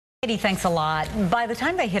Katie, thanks a lot. By the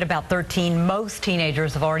time they hit about 13, most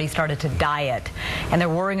teenagers have already started to diet, and they're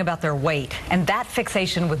worrying about their weight. And that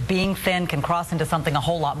fixation with being thin can cross into something a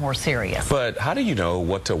whole lot more serious. But how do you know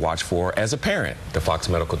what to watch for as a parent? The Fox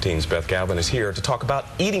Medical Team's Beth Galvin is here to talk about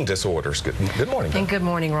eating disorders. Good morning, Beth. And good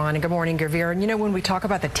morning, Ron, and good morning, Gavir. And you know, when we talk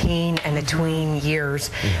about the teen and the tween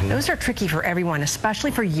years, those are tricky for everyone,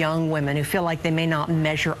 especially for young women who feel like they may not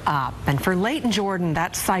measure up. And for Leighton Jordan,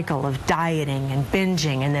 that cycle of dieting and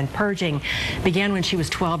binging and then purging began when she was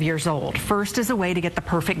 12 years old. First as a way to get the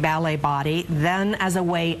perfect ballet body, then as a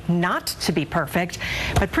way not to be perfect.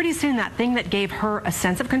 But pretty soon that thing that gave her a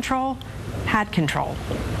sense of control had control.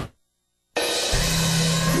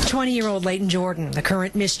 20-year-old Leighton Jordan, the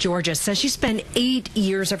current Miss Georgia, says she spent 8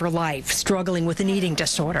 years of her life struggling with an eating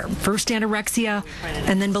disorder. First anorexia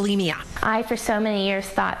and then bulimia. I, for so many years,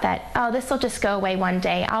 thought that, oh, this will just go away one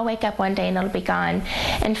day. I'll wake up one day and it'll be gone.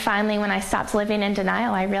 And finally, when I stopped living in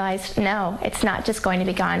denial, I realized, no, it's not just going to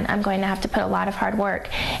be gone. I'm going to have to put a lot of hard work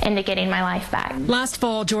into getting my life back. Last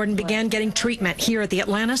fall, Jordan began getting treatment here at the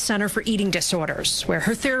Atlanta Center for Eating Disorders, where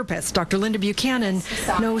her therapist, Dr. Buchanan,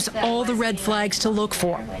 knows all the red flags to look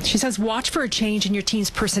for. She says watch for a change in your teen's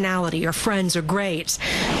personality or friends or grades,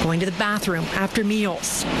 going to the bathroom after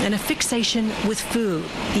meals, and a fixation with food,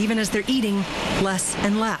 even as they're eating less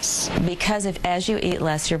and less. Because as you eat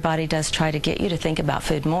less, your body does try to get you to think about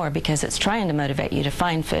food more because it's trying to motivate you to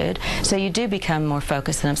find food. So you do become more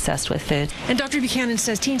focused and obsessed with food. And Dr. Buchanan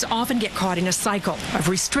says teens often get caught in a cycle of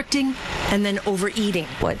restricting and then overeating.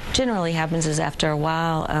 What generally happens is after a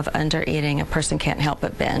while of undereating, a person can't help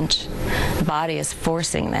but binge. The body is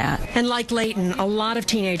forcing that. And like Leighton, a lot of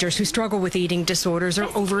teenagers who struggle with eating disorders are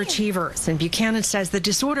overachievers. And Buchanan says the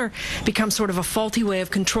disorder becomes sort of a faulty way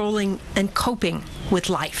of controlling and coping with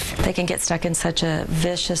life. They can get stuck in such a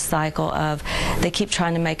vicious cycle of they keep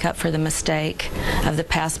trying to make up for the mistake of the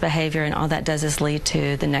past behavior, and all that does is lead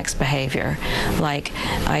to the next behavior. Like,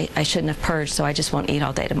 I shouldn't have purged, so I just won't eat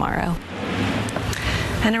all day tomorrow.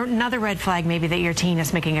 And another red flag may be that your teen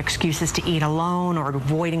is making excuses to eat alone or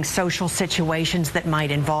avoiding social situations that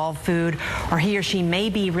might involve food, or he or she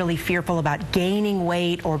may be really fearful about gaining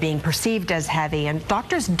weight or being perceived as heavy. And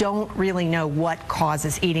doctors don't really know what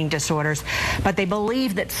causes eating disorders, but they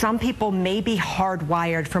believe that some people may be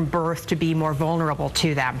hardwired from birth to be more vulnerable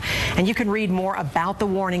to them. And you can read more about the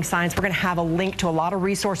warning signs. We're going to have a link to a lot of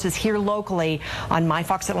resources here locally on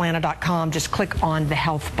myfoxatlanta.com. Just click on the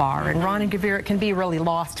health bar. And Ron and Gavir, it can be really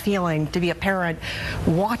lost feeling to be a parent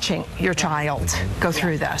watching your child go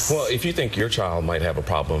through this. Well, if you think your child might have a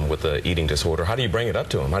problem with the eating disorder, how do you bring it up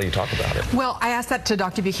to him? How do you talk about it? Well, I asked that to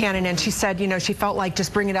Dr. Buchanan, and she said, you know, she felt like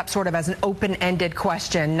just bring it up sort of as an open-ended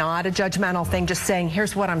question, not a judgmental thing, just saying,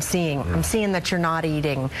 here's what I'm seeing. I'm seeing that you're not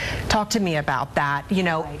eating. Talk to me about that. You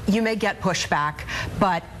know, you may get pushback,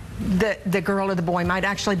 but the girl or the boy might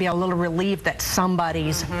actually be a little relieved that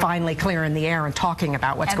somebody's finally clearing the air and talking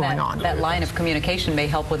about what's going on. That line of communication may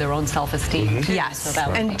help with their own self-esteem. Yes, so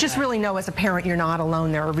and just really know as a parent you're not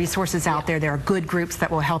alone. There are resources out there. There are good groups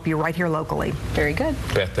that will help you right here locally. Very good.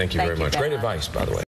 Beth, thank you very much. Great advice, by the way.